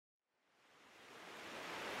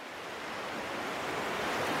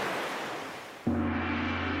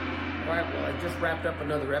right, well, I just wrapped up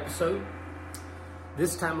another episode.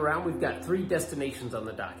 This time around, we've got 3 destinations on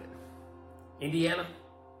the docket. Indiana,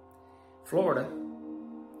 Florida,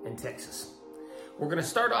 and Texas. We're going to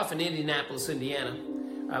start off in Indianapolis, Indiana.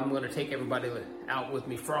 I'm going to take everybody out with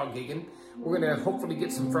me frog gigging. We're going to hopefully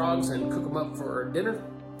get some frogs and cook them up for dinner.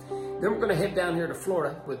 Then we're going to head down here to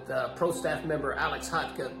Florida with pro staff member Alex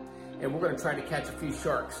Hotka, and we're going to try to catch a few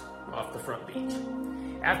sharks off the front beach.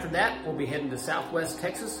 After that, we'll be heading to Southwest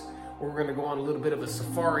Texas, where we're going to go on a little bit of a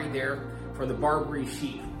safari there for the Barbary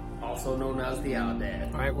sheep, also known as the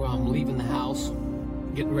Aoudad. All right, well, I'm leaving the house,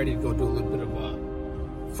 getting ready to go do a little bit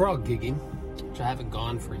of frog gigging, which I haven't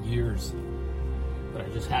gone for years. But I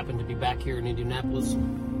just happened to be back here in Indianapolis,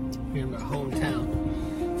 here in my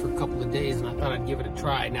hometown, for a couple of days, and I thought I'd give it a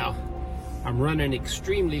try. Now, I'm running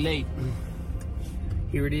extremely late.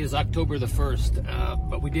 Here it is, October the 1st,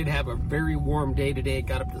 but we did have a very warm day today. It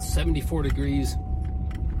got up to 74 degrees.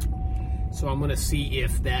 So I'm gonna see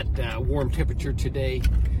if that warm temperature today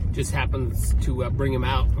just happens to bring them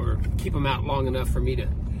out or keep them out long enough for me to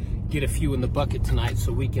get a few in the bucket tonight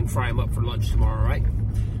so we can fry them up for lunch tomorrow, all right?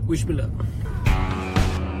 Wish me luck.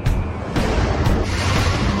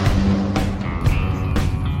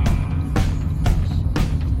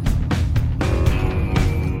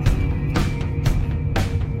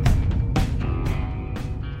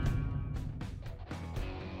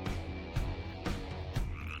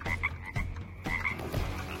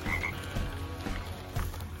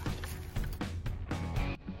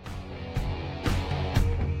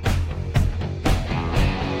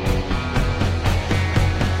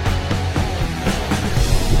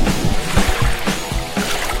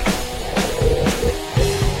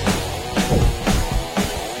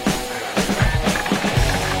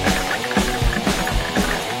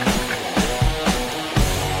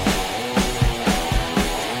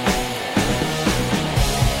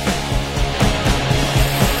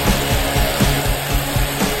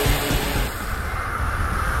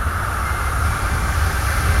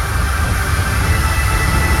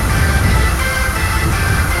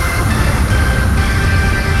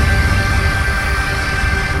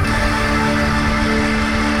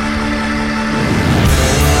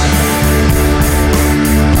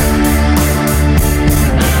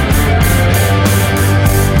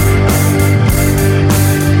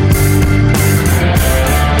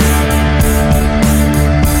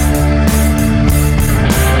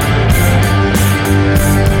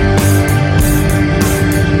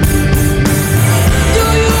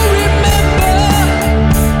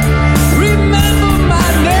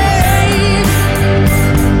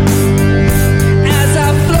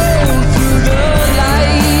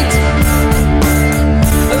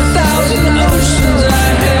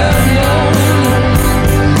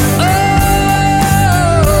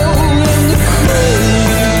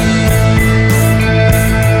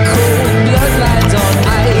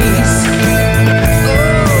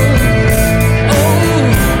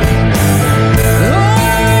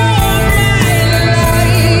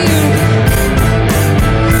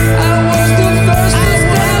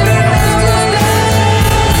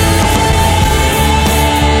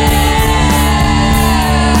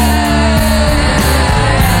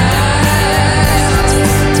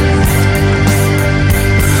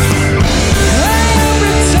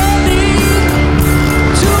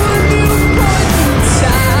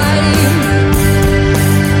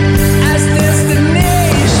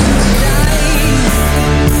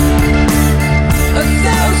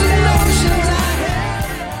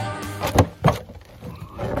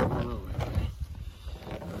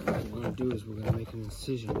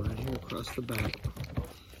 Right here across the back,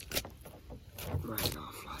 right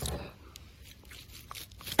off like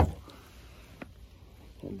that.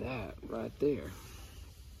 And that right there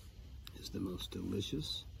is the most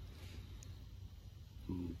delicious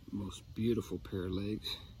and most beautiful pair of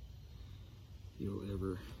legs you'll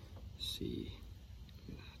ever see.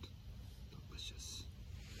 Look at that, delicious.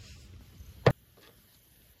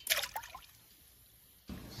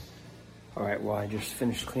 All right, well, I just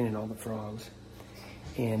finished cleaning all the frogs.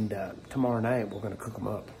 And tomorrow night, we're going to cook them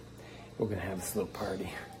up. We're going to have this little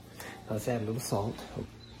party. Now, let's add a little salt.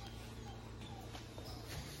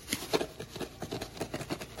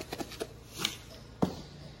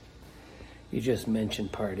 You just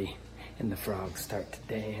mentioned party, and the frogs start to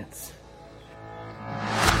dance.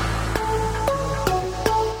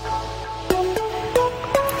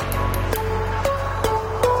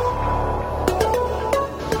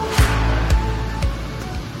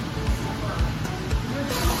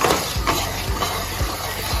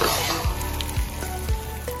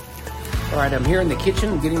 All right, I'm here in the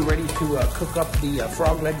kitchen getting ready to cook up the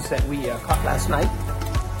frog legs that we caught last night.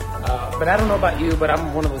 But I don't know about you, but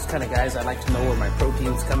I'm one of those kind of guys. I like to know where my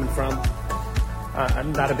protein's coming from.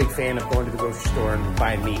 I'm not a big fan of going to the grocery store and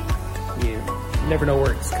buying meat. You never know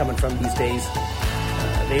where it's coming from these days.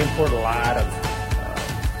 They import a lot of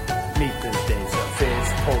meat these days,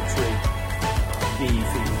 fish, poultry, beef.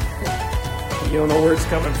 And you don't know where it's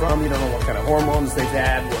coming from. You don't know what kind of hormones they've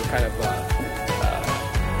had, what kind of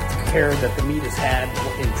care that the meat has had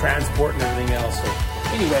in transport and everything else. So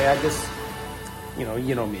anyway, I just,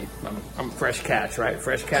 you know me. I'm fresh catch, right?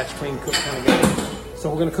 Fresh catch, clean cook kind of guy. So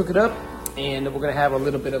we're gonna cook it up, and we're gonna have a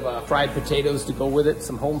little bit of fried potatoes to go with it,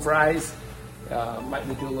 some home fries. Might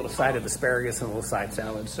we do a little side of asparagus and a little side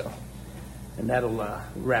salad. So, and that'll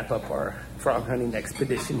wrap up our frog hunting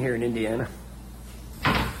expedition here in Indiana.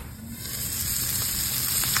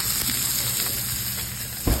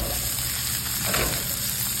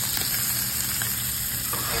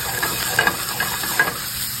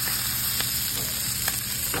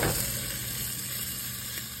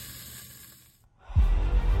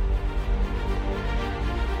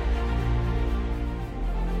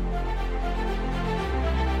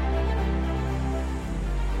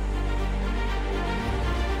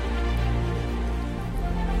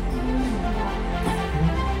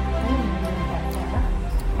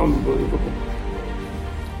 Unbelievable.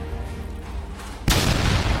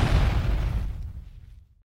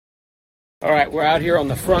 All right, we're out here on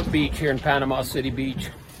the front beach here in Panama City Beach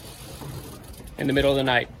in the middle of the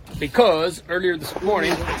night because earlier this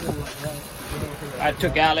morning I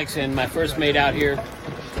took Alex and my first mate out here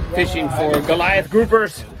fishing for Goliath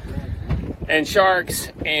groupers and sharks,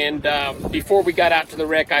 and before we got out to the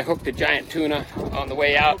wreck I hooked a giant tuna on the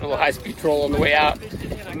way out, a little high-speed troll on the way out.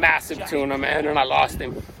 Massive tuna, man, and I lost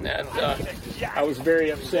him, and I was very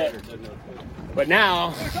upset. But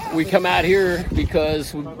now we come out here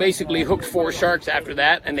because we basically hooked 4 sharks after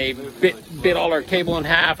that, and they bit all our cable in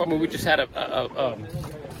half. I mean, we just had a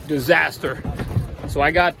disaster. So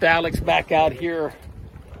I got Alex back out here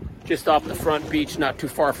just off the front beach, not too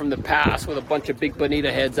far from the pass, with a bunch of big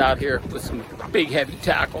bonita heads out here with some big heavy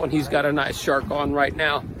tackle, and he's got a nice shark on right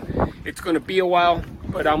now. It's going to be a while,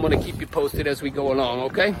 but I'm going to keep you posted as we go along,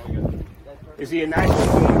 okay? Is he a nice one?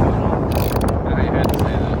 I had to say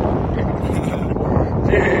that.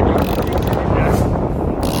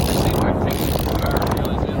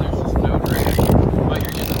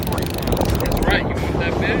 That's right, you want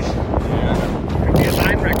that fish? Yeah. Could be a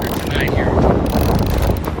line record tonight here.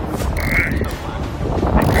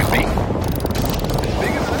 It could be. As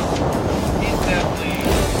big as this? He's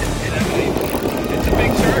definitely, it's a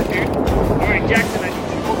big shark, dude. All right, Jackson, I need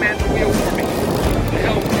you to go man the wheel for me. The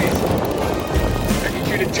helm, please. I need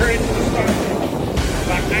you to turn it to the start.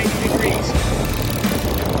 About 90 degrees.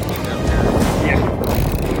 Yeah.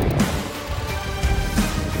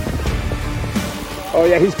 Oh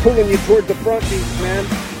yeah, he's pulling you towards the front beach, man.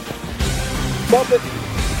 Bump it.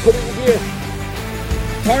 Put it in gear.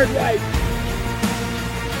 Hard right.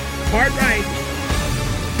 Hard right.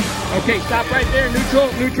 Okay, stop right there. Neutral,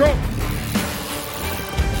 neutral.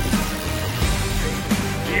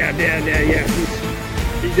 Yeah.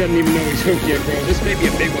 He doesn't even know he's hooked yet, bro. This may be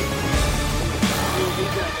a big one.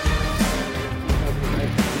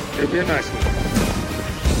 It'll be a nice one.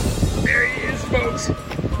 There he is, folks.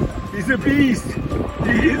 He's a beast.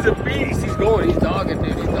 He is a beast. He's going. He's dogging,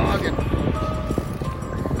 dude. He's dogging.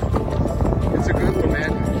 It's a good one,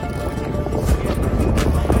 man.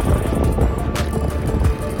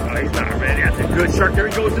 Oh, he's not ready. That's a good shark. There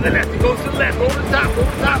he goes to the left. He goes to the left. Over the top. Over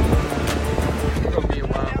the top. It's going to be a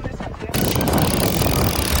while.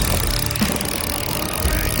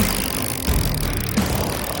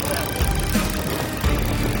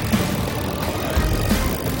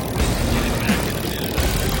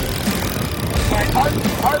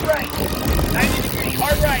 Hard right. 90 degrees.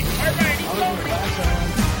 Hard right. He's going.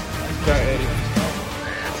 Sorry, Eddie.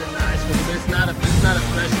 That's a nice one. It's not a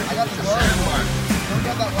pressure. I got the sandbar. Don't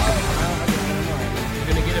get that wire. You're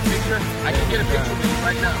gonna get a picture? I can get a picture of you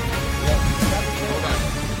right now. Hold on.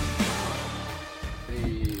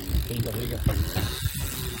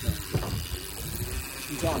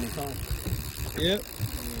 He's on. Yep.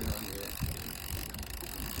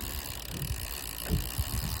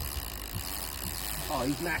 Oh,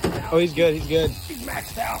 he's maxed out. Oh, he's good. He's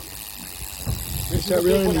maxed out. We start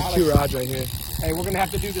reeling these 2 rods right here. Hey, we're gonna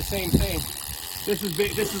have to do the same thing. This is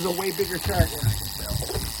big. This is a way bigger shark.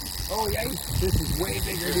 Oh yeah, this is way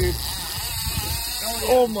bigger, dude.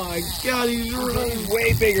 Oh my God, he's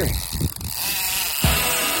way bigger.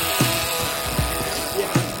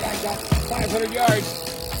 Yeah, I got 500 yards.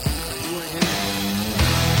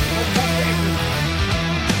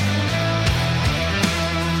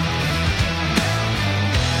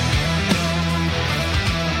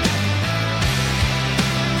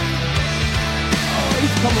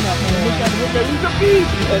 It's a beast!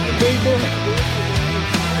 That's a big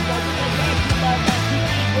one.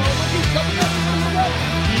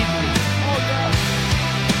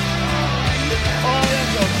 Oh,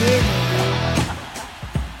 that's a big one, dude.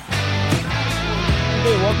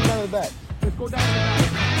 Hey, welcome down to the back. Let's go down to the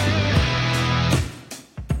back.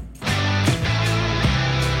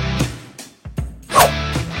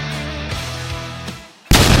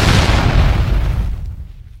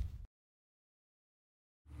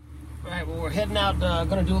 Alright, well, we're heading out,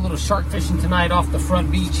 gonna do a little shark fishing tonight off the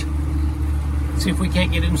front beach. See if we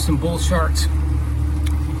can't get in some bull sharks,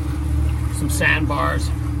 some sandbars,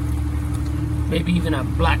 maybe even a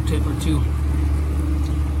black tip or two.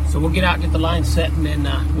 So we'll get out, get the line set, and then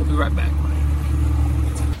we'll be right back.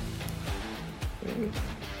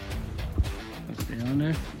 Stay on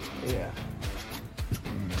there? Yeah.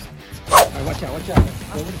 Alright, watch out, watch out.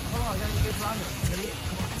 Hold on, I gotta get this on there.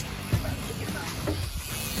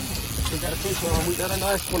 We got a fish on, we got a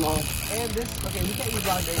nice one on. And this, okay, we can't use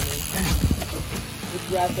rod bait, man.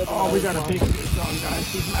 It's wrapped up. Oh, we got a big fish on,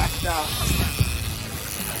 guys. He's maxed out.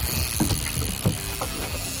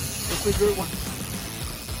 It's a good one.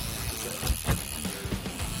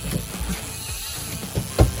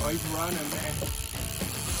 Oh, he's running, man.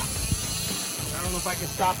 I don't know if I can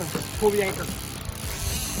stop him. Pull the anchor.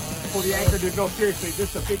 Pull the anchor, dude. No, seriously,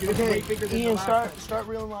 this is a bigger, this is way bigger than Ian, the last one. start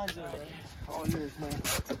reeling lines in, man. All yours, man.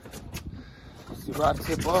 See rod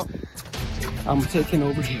tip up. I'm taking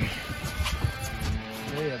over here.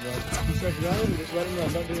 Oh yeah, bro. You start running, just let him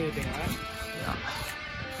run. Don't do anything, alright? Yeah.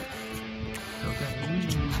 Okay.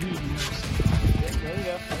 There you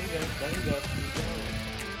go. There you go.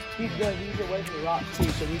 He's good. He's away from the rock too,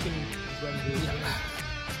 so we can just let him do it.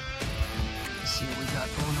 Let's see what we got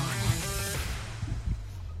going on here.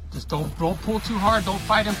 Just don't pull too hard. Don't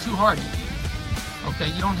fight him too hard. Okay,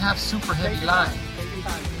 you don't have super heavy line.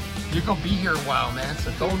 You're gonna be here a while, man.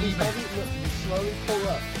 So don't even. Look, you slowly pull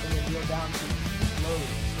up and then go down to slowly,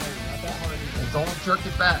 not that hard. And don't jerk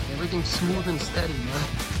it back. Everything's smooth and steady, man.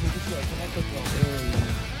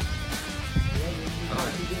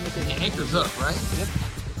 Alright. The anchor's up, right? Yep.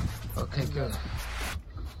 Okay, good.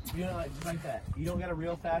 You know, like that. You don't gotta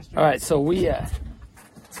reel faster. All right, so we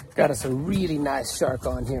got us a really nice shark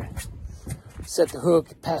on here. Set the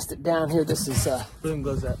hook, passed it down here. This is Boom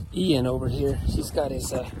goes up. Ian over here. He's got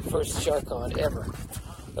his first shark on ever.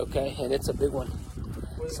 Okay, and it's a big one.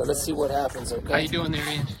 So let's see what happens. Okay. How you doing there,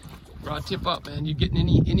 Ian? Rod tip up, man. You getting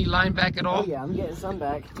any line back at all? Oh yeah, I'm getting some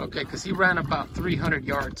back. Okay, because he ran about 300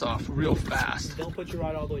 yards off real fast. Don't put your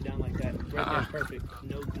rod all the way down like that. Right there, perfect.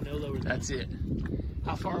 No lower than That's it.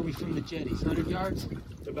 How far are we from the jetties? 100 yards?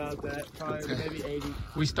 about that. Probably Okay. maybe 80.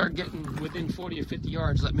 We start getting within 40 or 50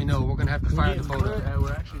 yards, let me know. We're going to have to fire the boat up.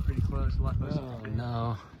 We're actually pretty close. A lot closer. Oh,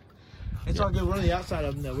 no. It's all good. We're on the outside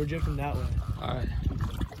of them, though. We're drifting that way. All right.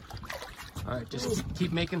 All right, just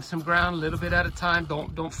keep making some ground a little bit at a time.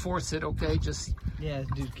 Don't force it, okay? Just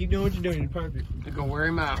dude, keep doing what you're doing. You're perfect. go wear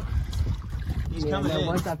him out. He's coming in.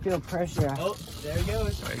 Once I feel pressure, Oh, there he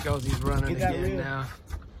goes. There he goes. He's running Get that again reel. now.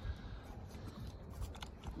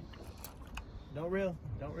 Don't reel.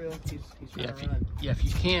 He's trying to If you, run. if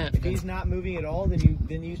you can't, If he's not moving at all,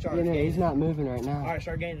 then you start. he's not moving right now. All right,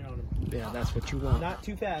 start gaining on him. yeah, that's what you want. Not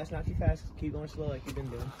too fast. Keep going slow like you've been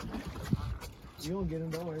doing. You won't get him.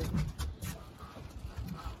 Don't worry.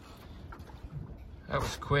 That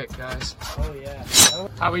was quick, guys. Oh yeah.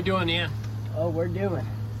 How we doing, Ian? Oh, we're doing.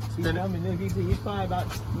 He's coming. Look, he's probably about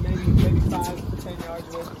maybe 5 to 10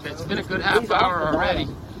 yards away. From It's been a good half hour already.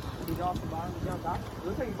 He's off the bottom. He's on top.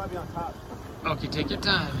 Looks like he might be on top. Okay, take your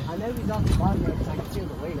time. I know he's off the bottom there because I can feel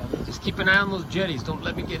the weight of it. Just keep an eye on those jetties. Don't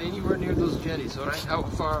let me get anywhere near those jetties, all right? How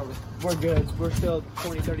far are we? We're good. We're still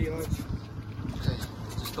 20, 30 yards. Okay.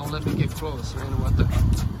 Just don't let me get close, or we'll have to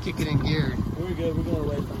kick it in gear. We're good. We're going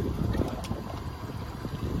away from him.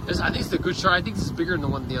 I think it's a good shark. I think this is bigger than the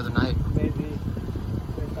one the other night. Maybe.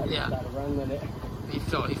 Yeah. Got to run with it. He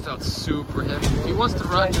felt super heavy. If he wants to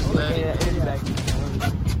run, just let him. Eddie back.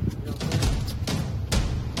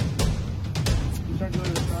 You start going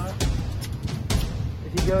to the front.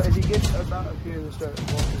 If he gets about up here, then start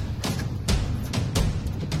walking.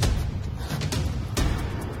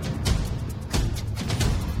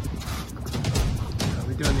 How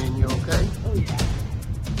we doing, Ian? You okay? Oh yeah.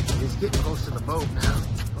 He's getting close to the boat now.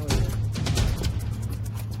 Oh yeah.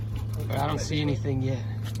 But I don't see anything yet.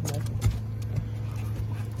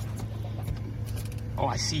 Oh,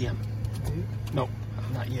 I see him. No,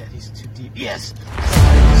 not yet. He's too deep. Yes! Oh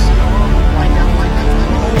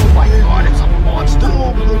my God, it's a monster!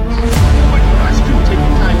 Oh my gosh, dude, take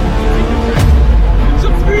your time. It's a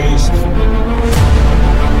beast!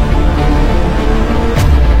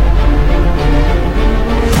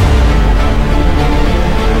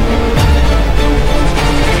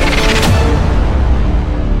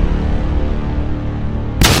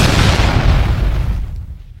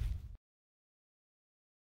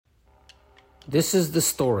 This is the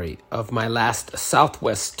story of my last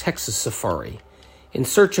Southwest Texas safari in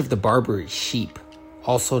search of the Barbary sheep,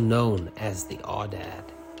 also known as the aoudad.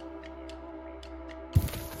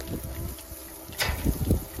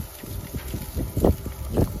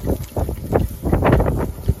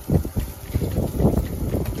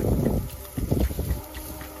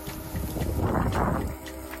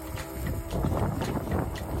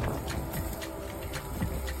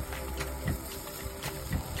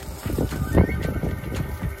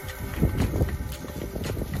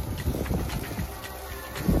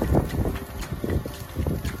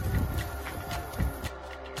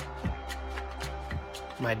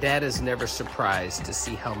 My dad is never surprised to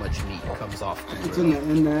see how much meat comes off the grill. It's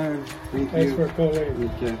in there. Thanks for calling.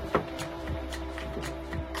 Okay.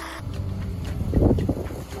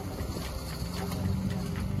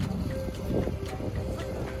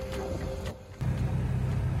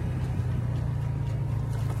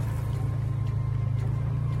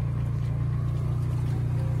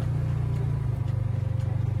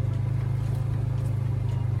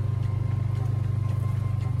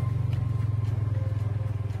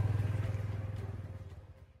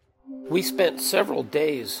 We spent several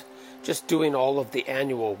days just doing all of the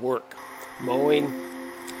annual work, mowing,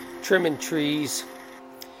 trimming trees,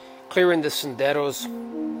 clearing the senderos,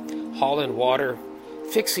 hauling water,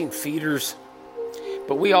 fixing feeders,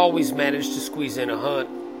 but we always managed to squeeze in a hunt.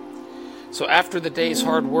 So after the day's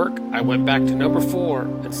hard work, I went back to number 4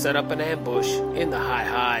 and set up an ambush in the high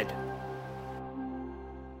hide.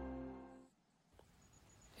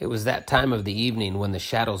 It was that time of the evening when the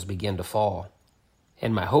shadows began to fall,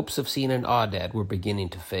 and my hopes of seeing an aoudad were beginning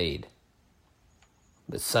to fade.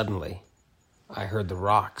 But suddenly, I heard the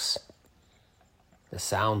rocks, the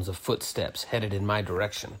sounds of footsteps headed in my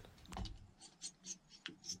direction.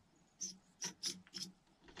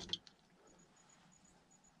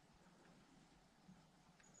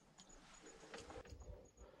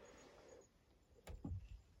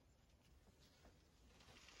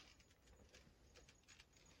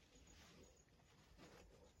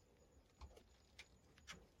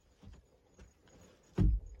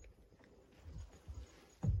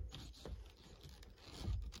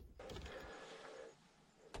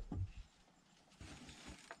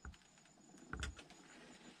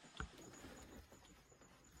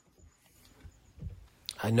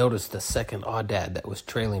 I noticed the second aoudad that was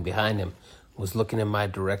trailing behind him was looking in my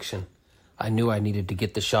direction. I knew I needed to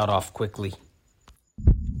get the shot off quickly.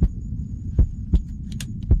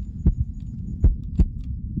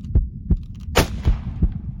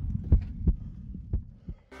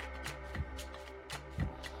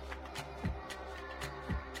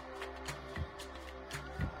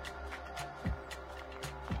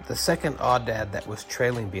 The second aoudad that was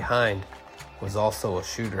trailing behind was also a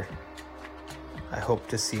shooter. I hope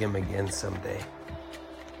to see him again someday.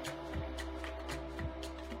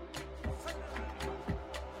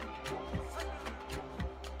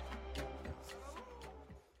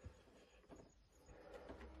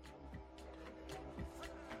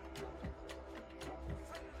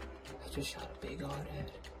 I just shot a big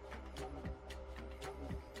aoudad.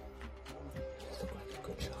 This looked like a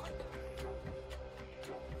good shot.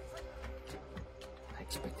 I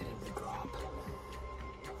expected him to drop.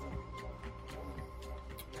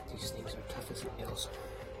 These things are tough as nails.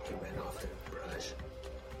 He ran off the brush.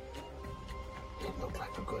 It looked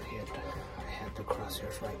like a good hit. I had the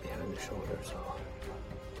crosshairs right behind the shoulder, so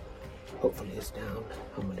hopefully it's down.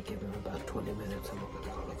 I'm gonna give him about 20 minutes and we're gonna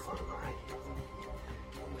go look for him, alright?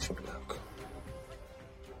 Wish me luck.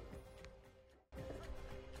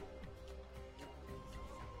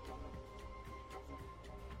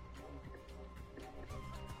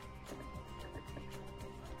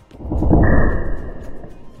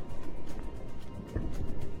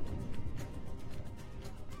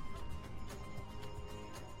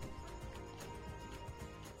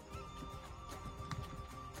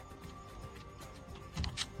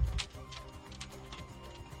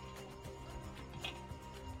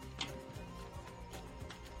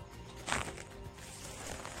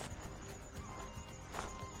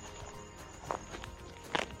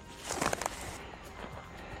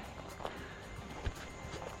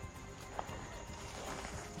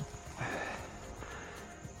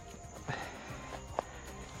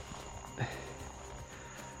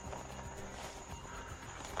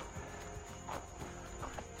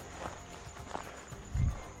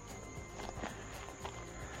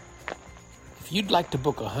 If you'd like to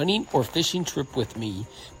book a hunting or fishing trip with me,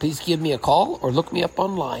 please give me a call or look me up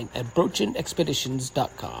online at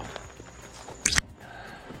brochinexpeditions.com.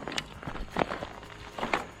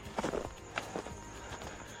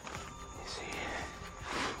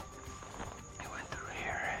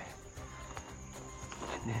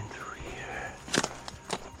 And then through here.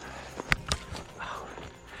 Oh.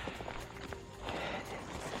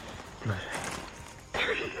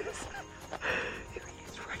 There he is. There he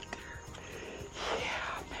is right there.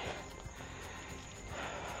 Yeah, man.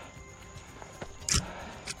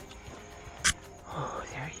 Oh,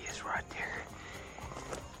 there he is right there.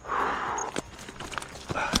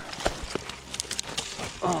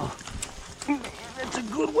 Oh, man, that's a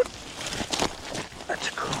good one. That's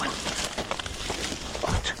a good one.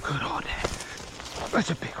 Oh, that's a good one.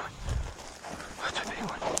 That's a big one. That's a big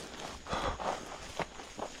one.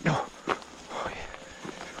 No. Oh, yeah.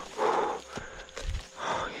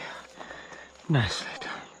 Oh, yeah. Nicely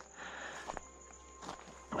done.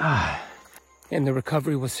 And the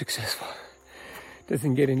recovery was successful.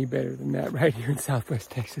 Doesn't get any better than that right here in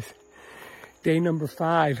Southwest Texas. Day number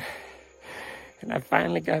 5. And I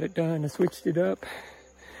finally got it done. I switched it up.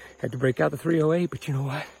 Had to break out the 308, but you know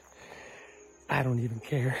what? I don't even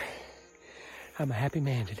care. I'm a happy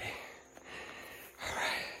man today. All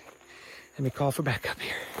right. Let me call for backup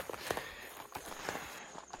here.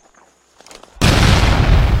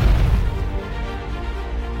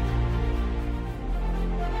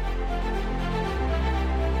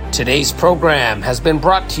 Today's program has been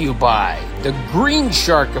brought to you by the Green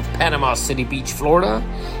Shark of Panama City Beach, Florida,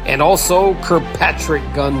 and also Kirkpatrick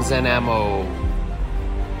Guns and Ammo.